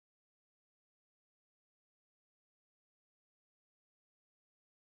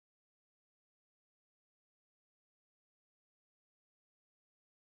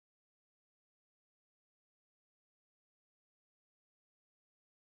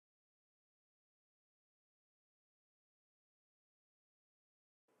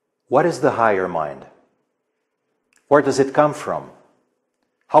What is the higher mind? Where does it come from?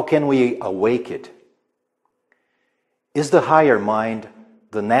 How can we awake it? Is the higher mind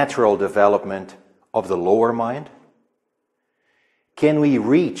the natural development of the lower mind? Can we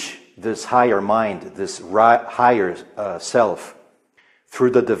reach this higher mind, this higher self,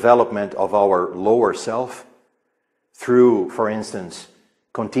 through the development of our lower self? Through, for instance,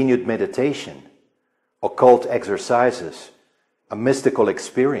 continued meditation, occult exercises, a mystical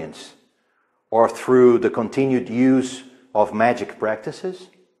experience, or through the continued use of magic practices?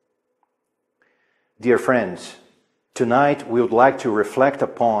 Dear friends, tonight we would like to reflect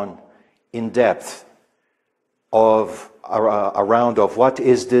upon in depth around what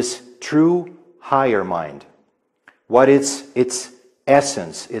is this true higher mind, what is its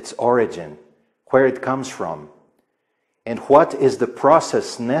essence, its origin, where it comes from, and what is the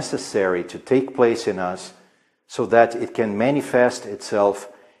process necessary to take place in us so that it can manifest itself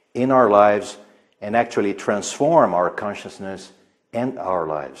in our lives and actually transform our consciousness and our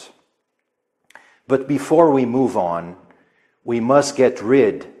lives. But before we move on, we must get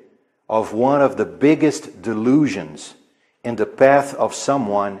rid of one of the biggest delusions in the path of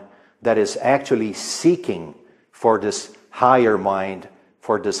someone that is actually seeking for this higher mind,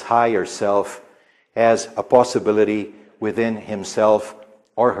 for this higher self, as a possibility within himself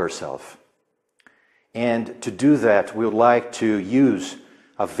or herself. And to do that, we would like to use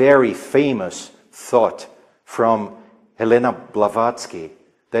a very famous thought from Helena Blavatsky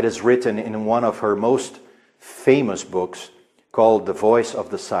that is written in one of her most famous books called The Voice of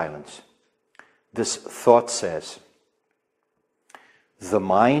the Silence. This thought says, "The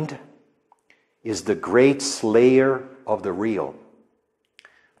mind is the great slayer of the real.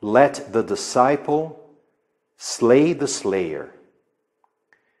 Let the disciple slay the slayer.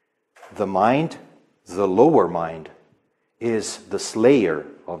 The mind, the lower mind, is the slayer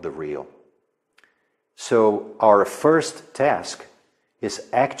of the real." So our first task is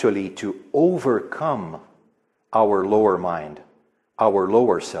actually to overcome our lower mind, our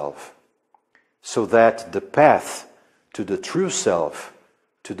lower self, so that the path to the true self,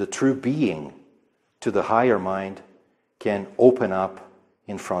 to the true being, to the higher mind can open up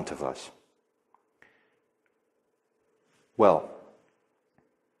in front of us. Well,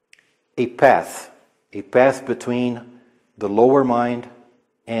 a path between the lower mind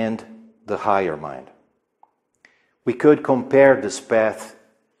and the higher mind. We could compare this path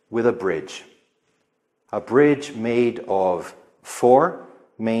with a bridge made of 4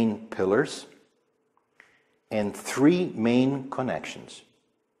 main pillars and 3 main connections.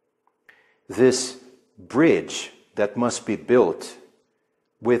 This bridge that must be built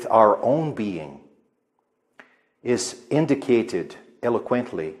with our own being is indicated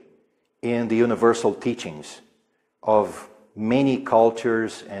eloquently in the universal teachings of many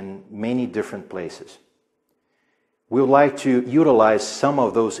cultures and many different places. We would like to utilize some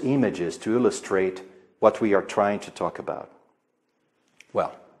of those images to illustrate what we are trying to talk about.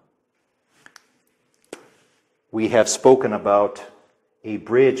 Well, we have spoken about a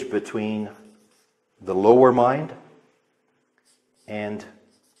bridge between the lower mind and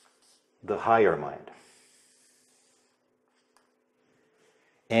the higher mind.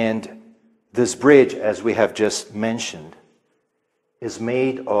 And this bridge, as we have just mentioned, is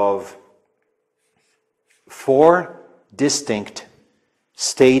made of 4 distinct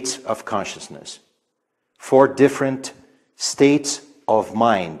states of consciousness, 4 different states of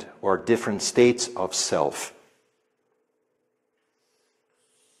mind or different states of self.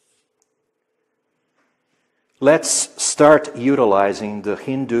 Let's start utilizing the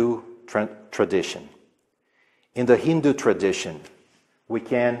Hindu tradition. In the Hindu tradition, we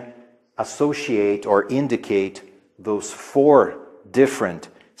can associate or indicate those 4 different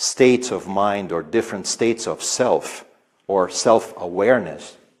states of mind or different states of self or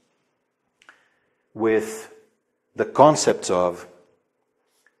self-awareness with the concepts of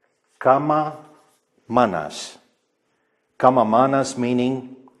kama manas. Kama manas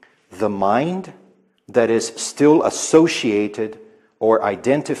meaning the mind that is still associated or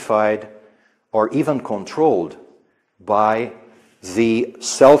identified or even controlled by the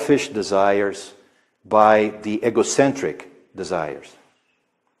selfish desires, by the egocentric desires.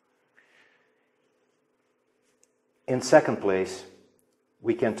 In second place,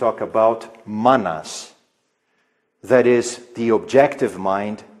 we can talk about manas, that is the objective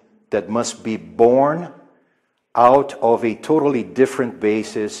mind that must be born out of a totally different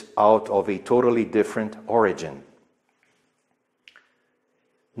basis, out of a totally different origin.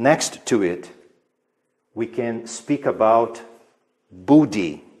 Next to it, we can speak about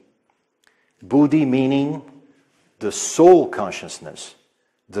buddhi. Buddhi meaning the soul consciousness,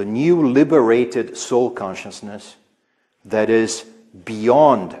 the new liberated soul consciousness that is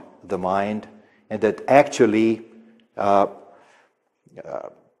beyond the mind and that actually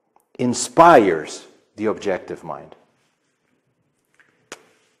inspires the objective mind.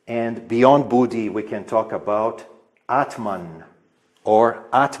 And beyond Buddhi, we can talk about Atman or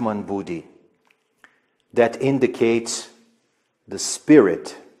Atman Buddhi. That indicates the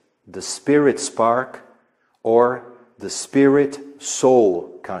spirit spark, or the spirit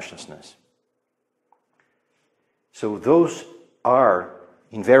soul consciousness. So those are,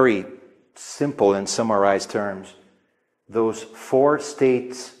 in very simple and summarized terms, those 4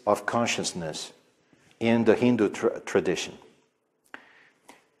 states of consciousness in the Hindu tradition.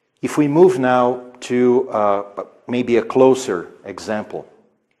 If we move now to maybe a closer example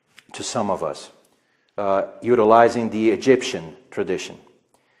to some of us, utilizing the Egyptian tradition,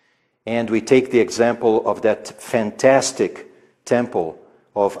 and we take the example of that fantastic temple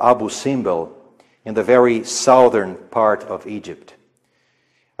of Abu Simbel in the very southern part of Egypt.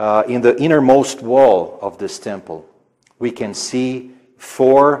 In the innermost wall of this temple, we can see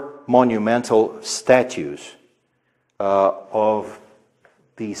 4 monumental statues of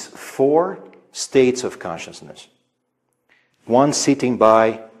these 4 states of consciousness, one sitting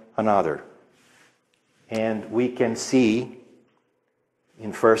by another. And we can see,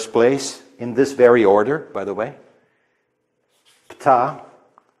 in first place, in this very order, by the way, Ptah,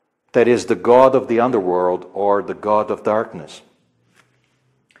 that is the god of the underworld or the god of darkness.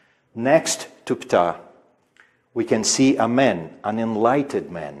 Next to Ptah, we can see Amen, an enlightened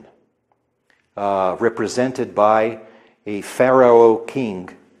man, represented by a pharaoh king,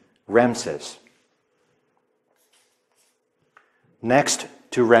 Ramses. Next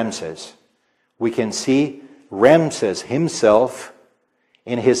to Ramses, we can see Ramses himself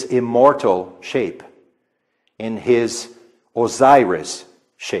in his immortal shape, in his Osiris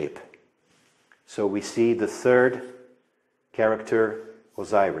shape. So we see the third character,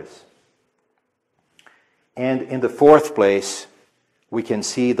 Osiris. And in the fourth place, we can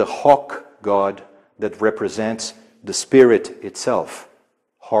see the hawk god that represents the spirit itself,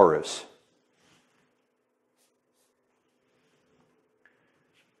 Horus.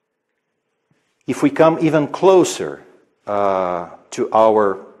 If we come even closer to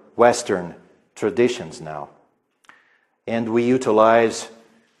our Western traditions now, and we utilize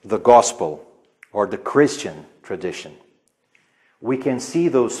the gospel or the Christian tradition, we can see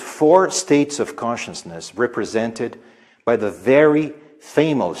those 4 states of consciousness represented by the very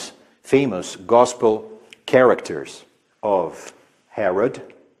famous gospel characters of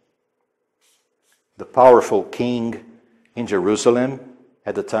Herod, the powerful king in Jerusalem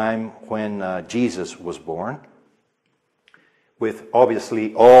at the time when Jesus was born, with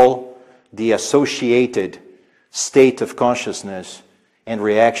obviously all the associated state of consciousness and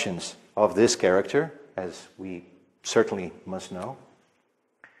reactions of this character, as we certainly must know.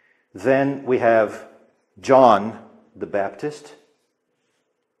 Then we have John the Baptist.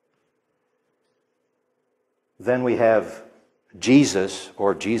 Then we have Jesus,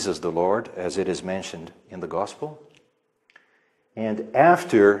 or Jesus the Lord, as it is mentioned in the Gospel. And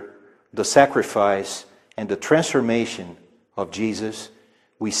after the sacrifice and the transformation of Jesus,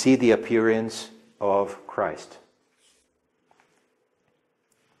 we see the appearance of Christ.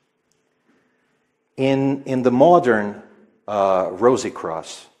 In the modern Rosy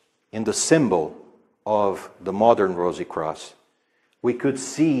Cross, in the symbol of the modern Rosy Cross, we could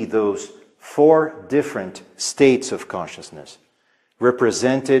see those 4 different states of consciousness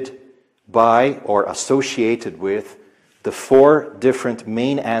represented by or associated with the 4 different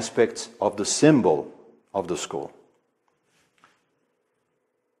main aspects of the symbol of the school.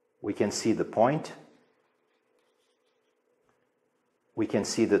 We can see the point, we can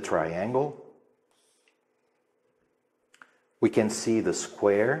see the triangle, we can see the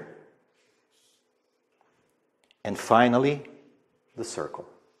square, and finally, the circle.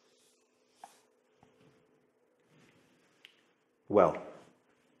 Well,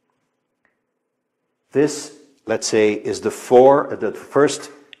 this, let's say, is the first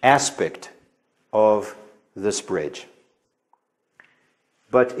aspect of this bridge.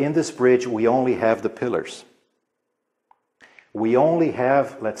 But in this bridge, we only have the pillars. We only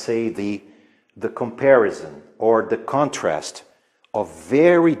have, let's say, the comparison or the contrast of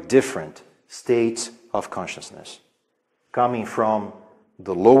very different states of consciousness, coming from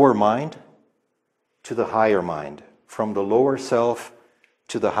the lower mind to the higher mind, from the lower self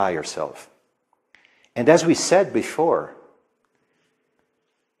to the higher self. And as we said before,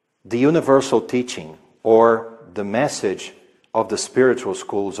 the universal teaching or the message of the spiritual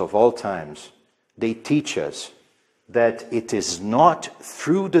schools of all times, they teach us that it is not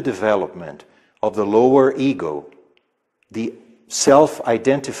through the development of the lower ego, the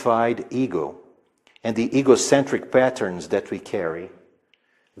self-identified ego, and the egocentric patterns that we carry,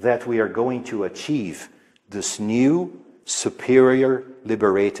 that we are going to achieve this new, superior,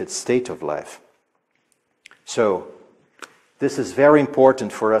 liberated state of life. So, this is very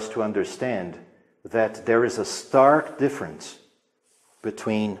important for us to understand that there is a stark difference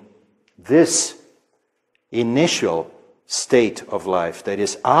between this initial state of life, that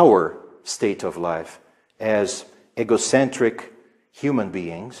is our state of life as egocentric human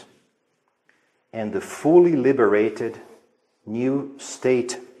beings, and the fully liberated new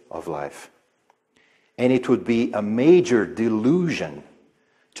state of life. And it would be a major delusion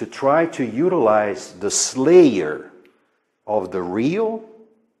to try to utilize the slayer of the real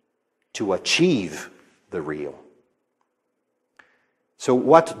to achieve the real. So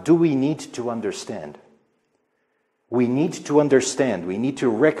what do we need to understand? We need to understand, we need to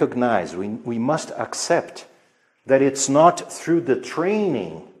recognize, we must accept that it's not through the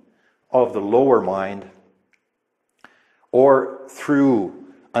training of the lower mind or through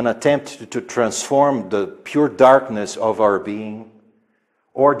an attempt to transform the pure darkness of our being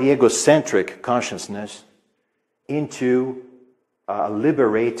or the egocentric consciousness into a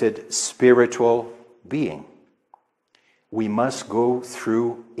liberated spiritual being. We must go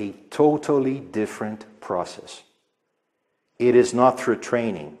through a totally different process. It is not through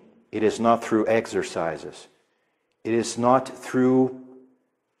training. It is not through exercises. It is not through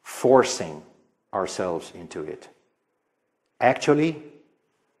forcing ourselves into it. Actually,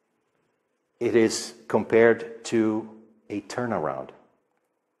 it is compared to a turnaround.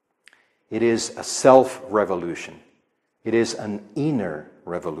 It is a self-revolution. It is an inner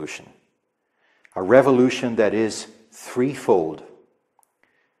revolution. A revolution that is threefold,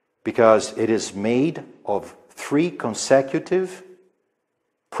 because it is made of three consecutive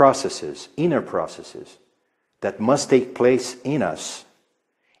processes, inner processes, that must take place in us,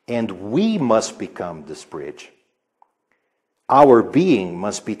 and we must become this bridge. Our being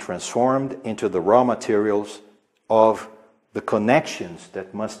must be transformed into the raw materials of the connections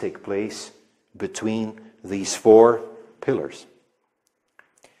that must take place between these four pillars.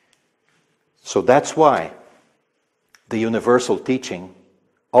 So that's why the universal teaching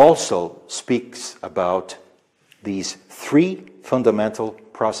also speaks about these three fundamental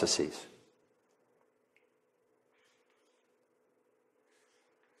processes.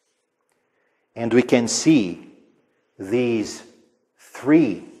 And we can see these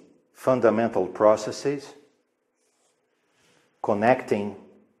three fundamental processes connecting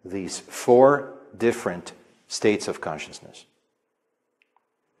these four different states of consciousness.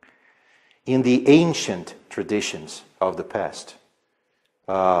 In the ancient traditions of the past,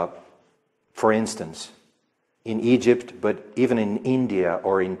 for instance, in Egypt, but even in India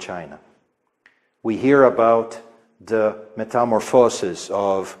or in China, we hear about the metamorphosis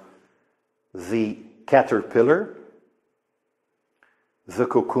of the caterpillar, the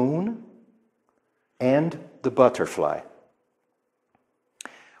cocoon, and the butterfly.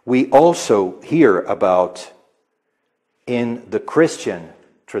 We also hear about, in the Christian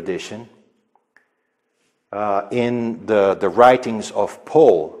tradition, in the writings of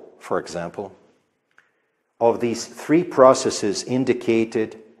Paul, for example, of these three processes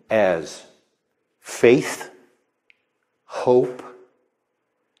indicated as faith, hope,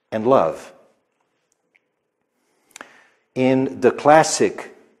 and love. In the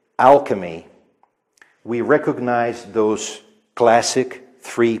classic alchemy, we recognize those classic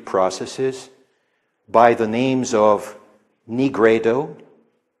three processes by the names of nigredo,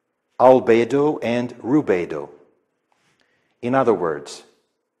 albedo, and rubedo. In other words,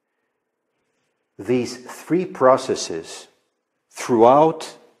 these three processes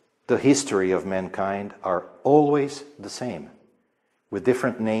throughout the history of mankind are always the same, with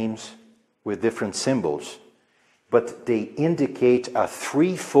different names, with different symbols, but they indicate a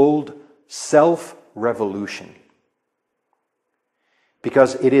threefold self-revolution.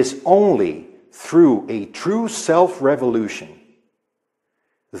 Because it is only through a true self-revolution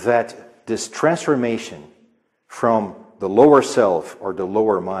that this transformation from the lower self or the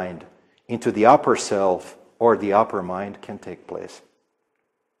lower mind into the upper self or the upper mind can take place.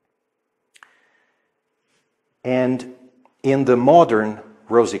 And in the modern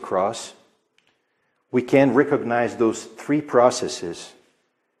Rosy Cross, we can recognize those three processes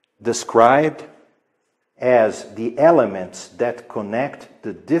described as the elements that connect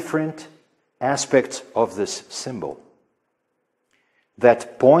the different aspects of this symbol,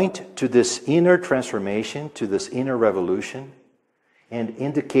 that point to this inner transformation, to this inner revolution, and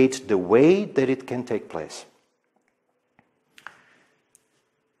indicate the way that it can take place.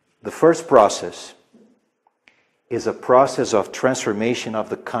 The first process is a process of transformation of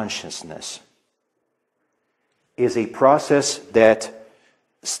the consciousness. Is a process that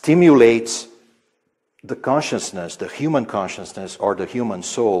stimulates the consciousness, the human consciousness or the human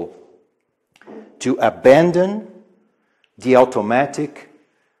soul, to abandon the automatic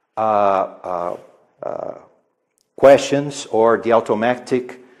questions or the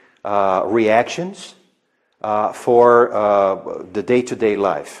automatic reactions for the day-to-day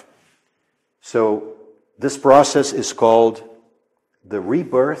life. So this process is called the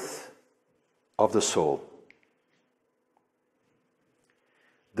rebirth of the soul.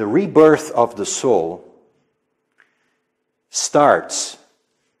 The rebirth of the soul starts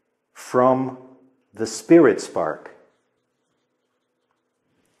from the spirit spark.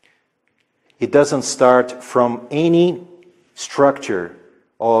 It doesn't start from any structure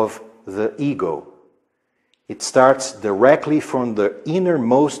of the ego. It starts directly from the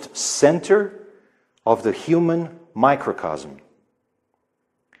innermost center of the human microcosm.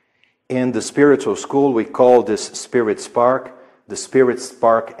 In the spiritual school, we call this spirit spark the spirit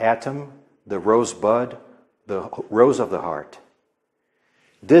spark atom, the rosebud, the rose of the heart.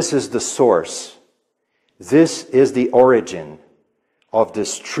 This is the source. This is the origin of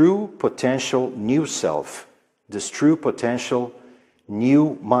this true potential new self, this true potential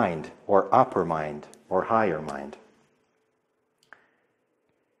new mind or upper mind or higher mind.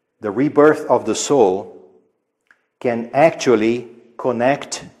 The rebirth of the soul can actually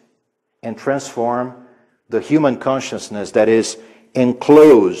connect and transform the human consciousness that is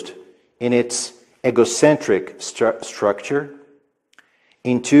enclosed in its egocentric structure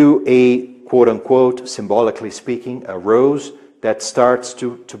into a, quote-unquote, symbolically speaking, a rose that starts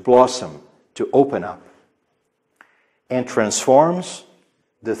to blossom, to open up, and transforms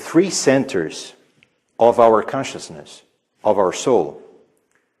the three centers of our consciousness, of our soul.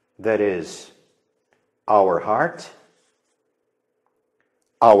 That is, our heart,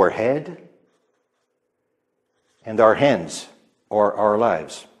 our head, and our hands, or our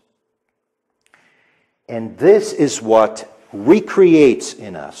lives. And this is what recreates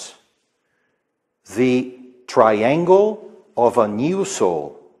in us the triangle of a new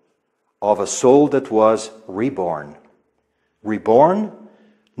soul, of a soul that was reborn. Reborn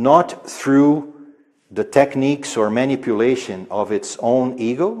not through the techniques or manipulation of its own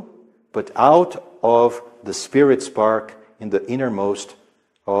ego, but out of the spirit spark in the innermost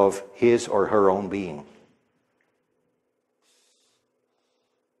of his or her own being.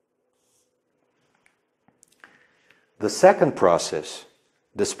 The second process,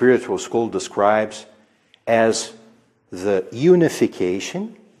 the spiritual school describes as the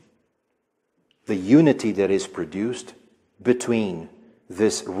unification, the unity that is produced between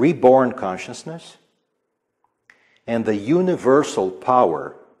this reborn consciousness and the universal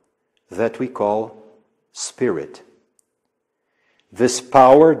power that we call spirit. This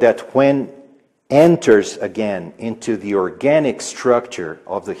power that when enters again into the organic structure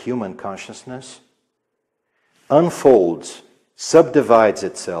of the human consciousness, unfolds, subdivides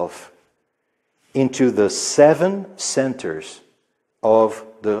itself into the 7 centers of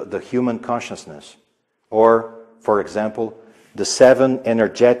the human consciousness. Or, for example, the 7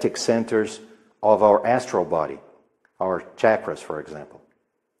 energetic centers of our astral body, our chakras, for example.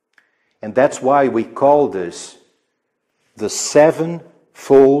 And that's why we call this the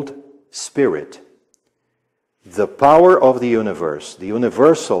 7-fold spirit. The power of the universe, the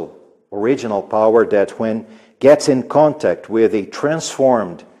universal original power that when gets in contact with a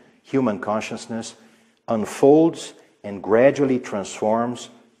transformed human consciousness, unfolds and gradually transforms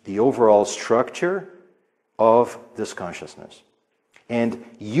the overall structure of this consciousness. And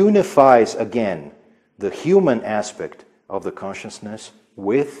unifies again the human aspect of the consciousness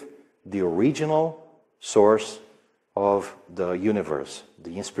with the original source of the universe,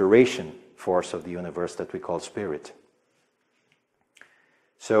 the inspiration force of the universe that we call spirit.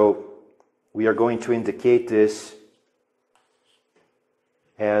 So, we are going to indicate this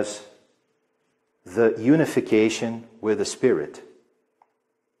as the unification with the spirit.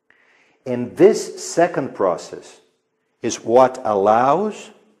 And this second process is what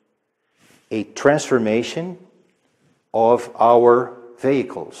allows a transformation of our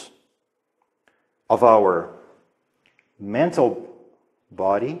vehicles, of our mental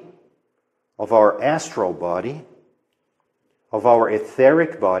body, of our astral body, of our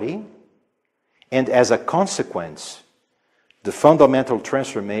etheric body, and as a consequence, the fundamental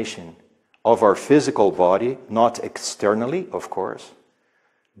transformation of our physical body, not externally, of course,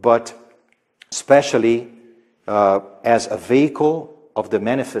 but especially as a vehicle of the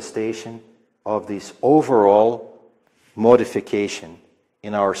manifestation of this overall modification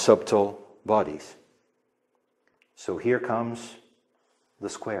in our subtle bodies. So here comes the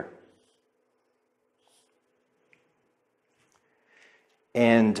square.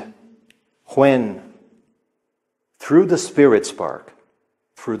 And when, through the spirit spark,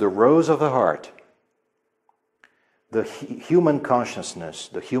 through the rose of the heart, the human consciousness,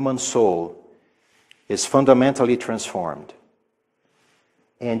 the human soul, is fundamentally transformed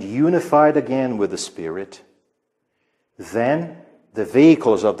and unified again with the spirit, then the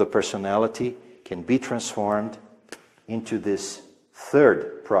vehicles of the personality can be transformed into this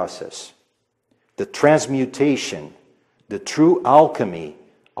third process, the transmutation, the true alchemy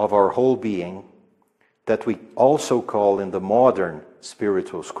of our whole being, that we also call in the modern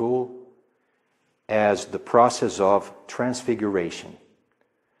spiritual school as the process of transfiguration,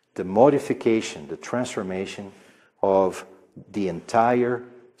 the modification, the transformation of the entire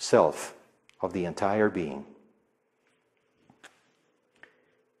self, of the entire being.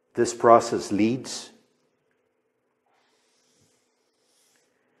 This process leads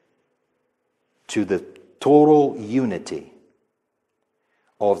to the total unity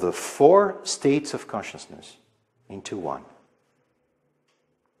of the four states of consciousness into one.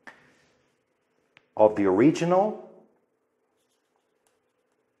 Of the original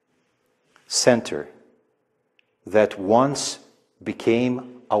center that once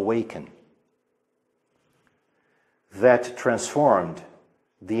became awakened, that transformed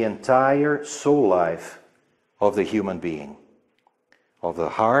the entire soul life of the human being, of the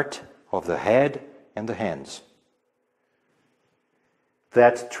heart, of the head, and the hands,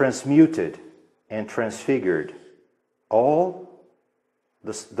 that transmuted and transfigured all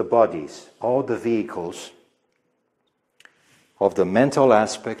the bodies, all the vehicles of the mental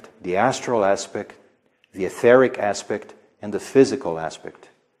aspect, the astral aspect, the etheric aspect, and the physical aspect,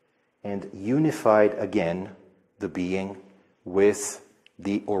 and unified again the being with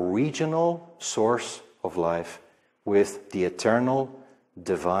the original source of life, with the eternal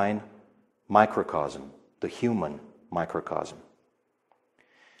divine microcosm, the human microcosm.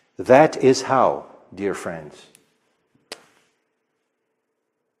 That is how, dear friends,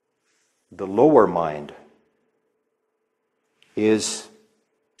 the lower mind is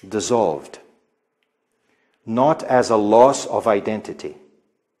dissolved, not as a loss of identity,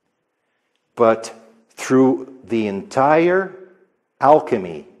 but through the entire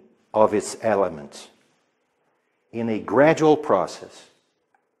alchemy of its elements, in a gradual process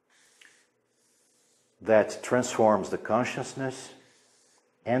that transforms the consciousness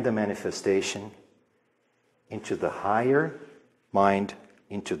and the manifestation into the higher mind,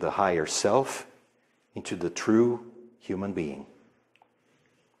 into the higher self, into the true human being.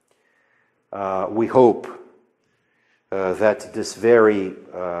 We hope that this very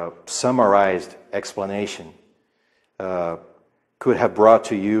summarized explanation could have brought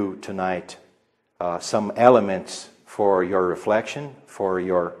to you tonight some elements for your reflection, for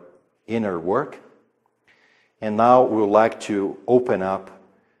your inner work. And now we would like to open up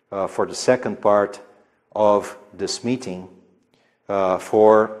for the second part of this meeting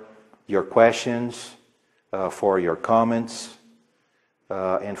for your questions, for your comments,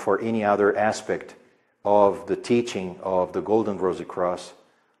 and for any other aspect of the teaching of the Golden Rosy Cross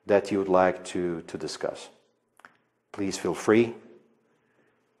that you would like to discuss. Please feel free.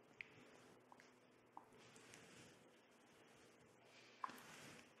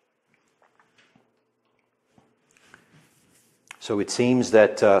 So it seems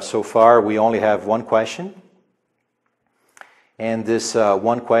that so far we only have one question. And this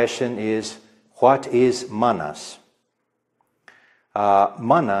one question is, what is manas?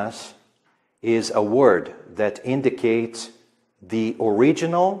 Manas is a word that indicates the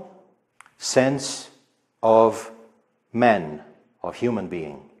original sense of man, of human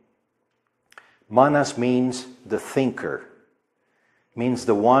being. Manas means the thinker, means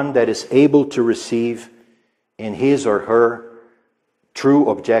the one that is able to receive in his or her true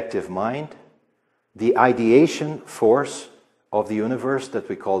objective mind the ideation force of the universe that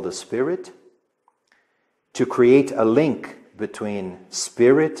we call the spirit, to create a link between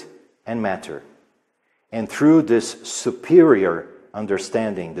spirit and matter. And through this superior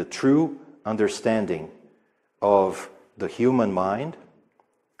understanding, the true understanding of the human mind,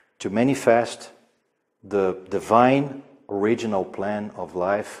 to manifest the divine original plan of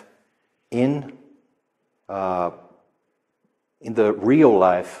life in the real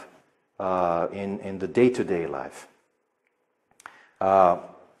life, in the day-to-day life.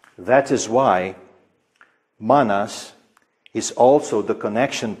 That is why manas is also the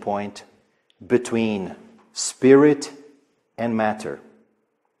connection point between spirit and matter.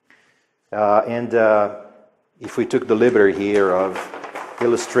 And if we took the liberty here of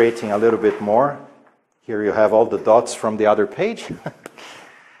illustrating a little bit more. Here you have all the dots from the other page.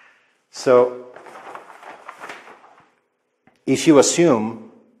 So, if you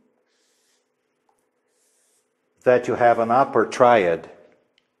assume that you have an upper triad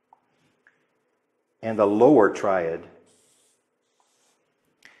and a lower triad,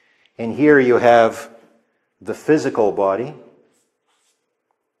 and here you have the physical body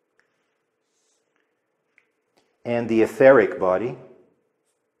and the etheric body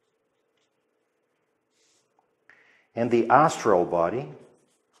and the astral body,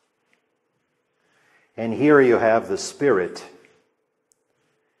 and here you have the spirit,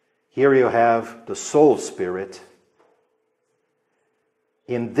 here you have the soul spirit.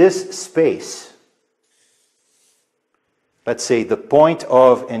 In this space, let's say the point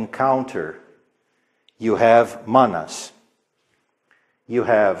of encounter, you have manas. You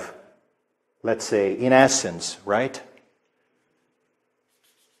have, let's say, in essence, right?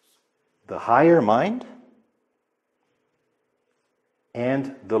 The higher mind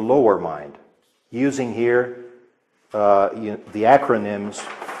and the lower mind. Using here the acronyms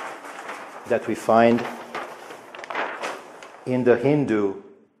that we find in the Hindu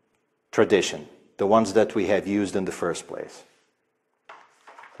tradition, the ones that we have used in the first place.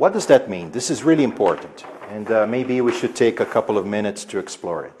 What does that mean? This is really important, and maybe we should take a couple of minutes to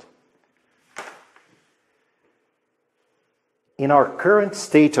explore it. In our current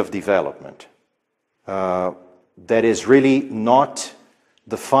state of development, that is really not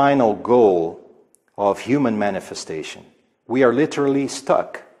the final goal of human manifestation. We are literally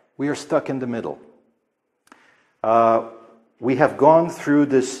stuck. We are stuck in the middle. We have gone through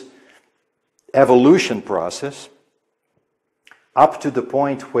this evolution process up to the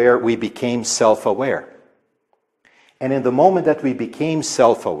point where we became self-aware. And in the moment that we became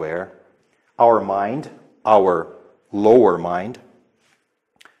self-aware, our mind, our lower mind,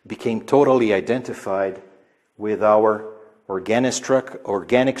 became totally identified with our organic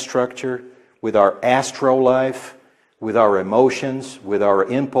structure, with our astral life, with our emotions, with our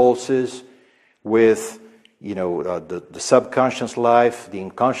impulses, with the subconscious life, the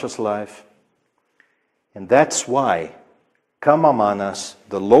unconscious life. And that's why Kama Manas,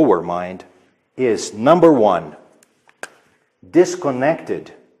 the lower mind, is, number one,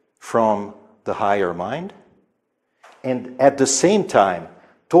 disconnected from the higher mind, and at the same time,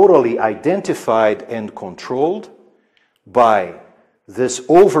 totally identified and controlled by this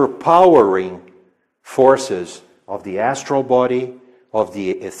overpowering forces of the astral body, of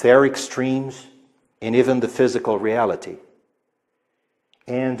the etheric streams, and even the physical reality.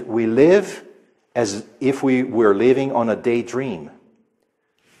 And we live as if we were living on a daydream.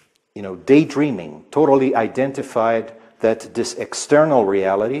 Daydreaming, totally identified that this external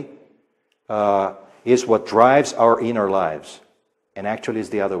reality is what drives our inner lives, and actually is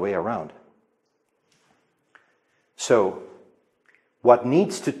the other way around. So, what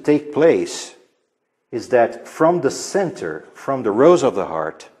needs to take place is that from the center, from the rose of the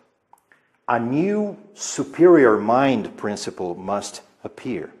heart, a new superior mind principle must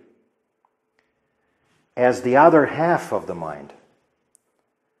appear as the other half of the mind,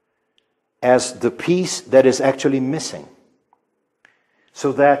 as the piece that is actually missing,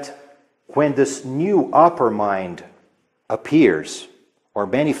 so that when this new upper mind appears or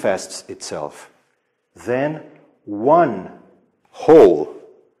manifests itself, then one whole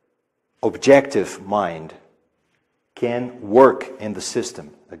objective mind can work in the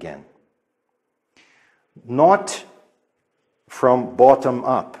system again. Not from bottom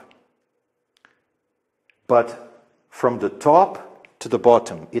up, but from the top to the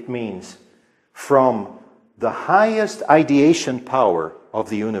bottom. It means from the highest ideation power of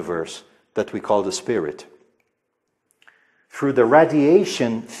the universe that we call the spirit, through the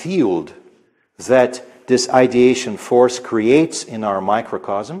radiation field that this ideation force creates in our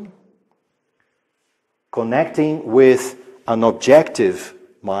microcosm, connecting with an objective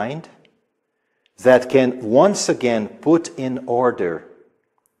mind that can once again put in order,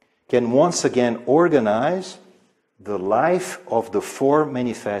 can once again organize the life of the four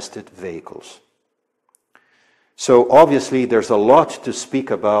manifested vehicles. So obviously there's a lot to speak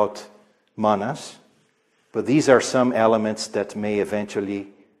about manas, but these are some elements that may eventually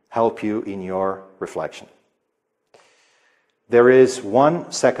help you in your reflection. There is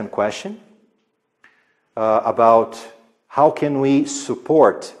one second question about how can we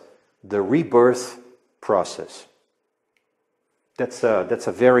support the rebirth process. That's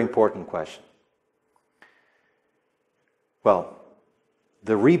a very important question. Well,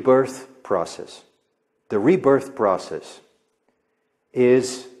 the rebirth process. The rebirth process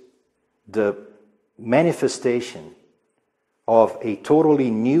is the manifestation of a totally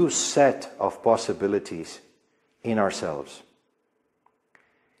new set of possibilities in ourselves.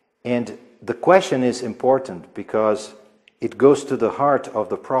 And the question is important because it goes to the heart of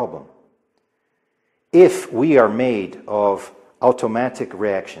the problem. If we are made of automatic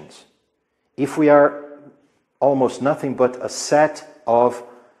reactions, if we are almost nothing but a set of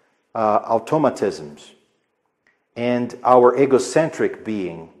automatisms, and our egocentric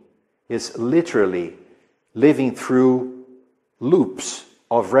being is literally living through loops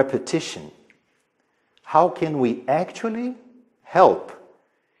of repetition, how can we actually help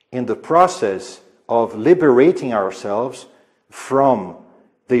in the process of liberating ourselves from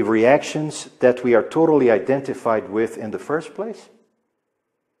the reactions that we are totally identified with in the first place?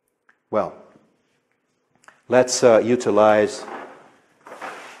 Well, let's utilize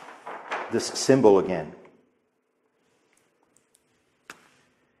this symbol again.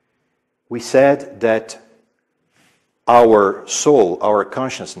 We said that our soul, our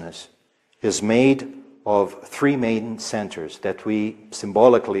consciousness, is made of three main centers that we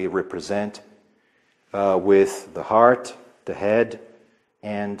symbolically represent with the heart, the head,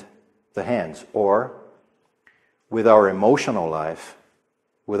 and the hands, or with our emotional life,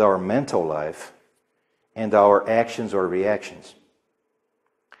 with our mental life, and our actions or reactions.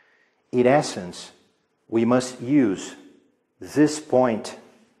 In essence, we must use this point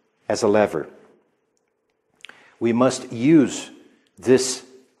as a lever. We must use this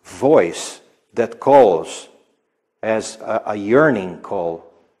voice that calls as a yearning call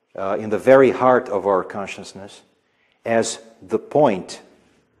in the very heart of our consciousness as the point,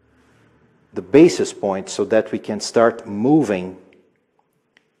 the basis point, so that we can start moving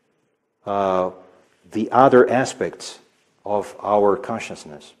the other aspects of our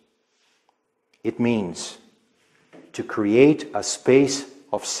consciousness. It means to create a space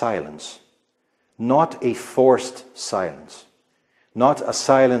of silence, not a forced silence, not a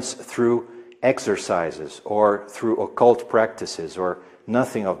silence through exercises or through occult practices or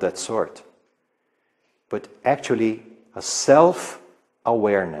nothing of that sort, but actually a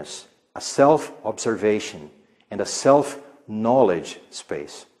self-awareness, a self-observation, and a self-knowledge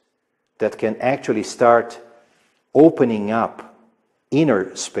space that can actually start opening up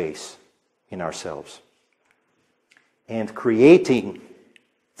inner space in ourselves and creating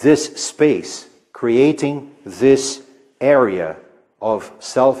this space, creating this area of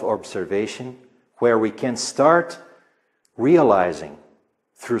self-observation where we can start realizing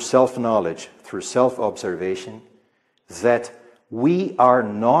through self-knowledge, through self-observation, that we are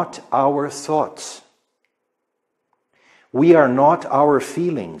not our thoughts. We are not our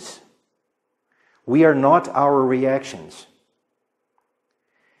feelings. We are not our reactions.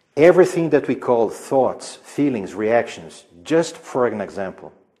 Everything that we call thoughts, feelings, reactions, just for an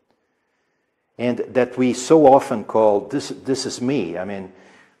example, and that we so often call, this is me. I mean,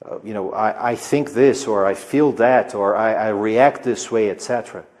 I think this, or I feel that, or I react this way,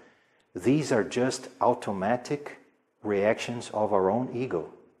 etc. These are just automatic reactions of our own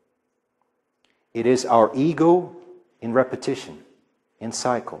ego. It is our ego in repetition, in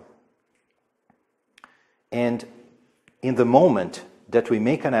cycle. And in the moment that we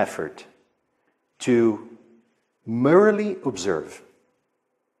make an effort to merely observe,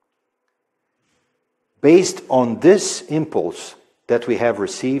 based on this impulse that we have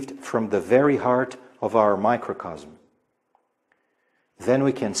received from the very heart of our microcosm, then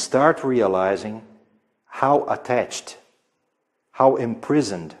we can start realizing how attached, how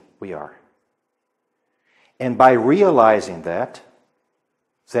imprisoned we are. And by realizing that,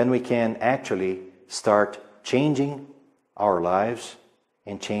 then we can actually start changing our lives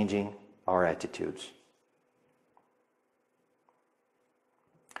and changing our attitudes.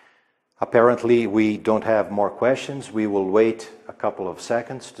 Apparently, we don't have more questions. We will wait a couple of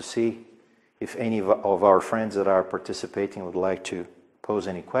seconds to see if any of our friends that are participating would like to pose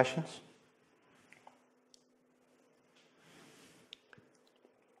any questions.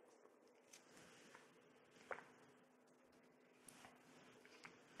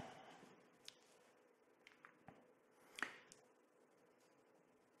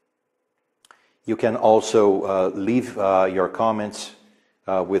 You can also leave your comments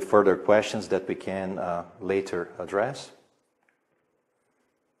with further questions that we can later address.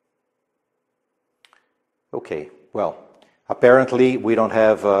 Okay, well, apparently we don't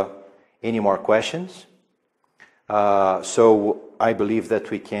have any more questions. So I believe that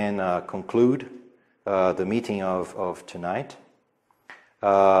we can conclude the meeting of tonight. We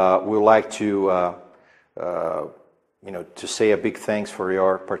would like to say a big thanks for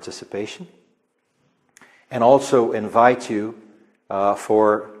your participation, and also invite you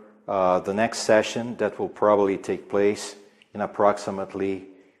for the next session that will probably take place in approximately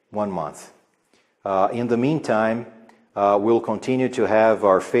 1 month. In the meantime, we'll continue to have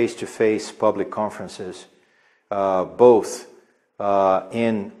our face-to-face public conferences, both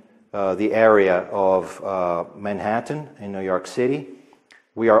in the area of Manhattan in New York City.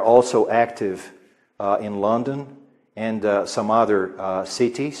 We are also active in London and some other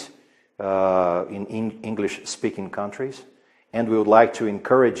cities in English-speaking countries. And we would like to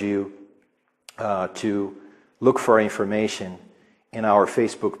encourage you to look for information in our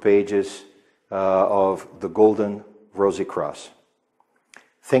Facebook pages of the Golden Rosy Cross.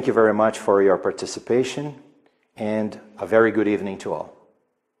 Thank you very much for your participation, and a very good evening to all.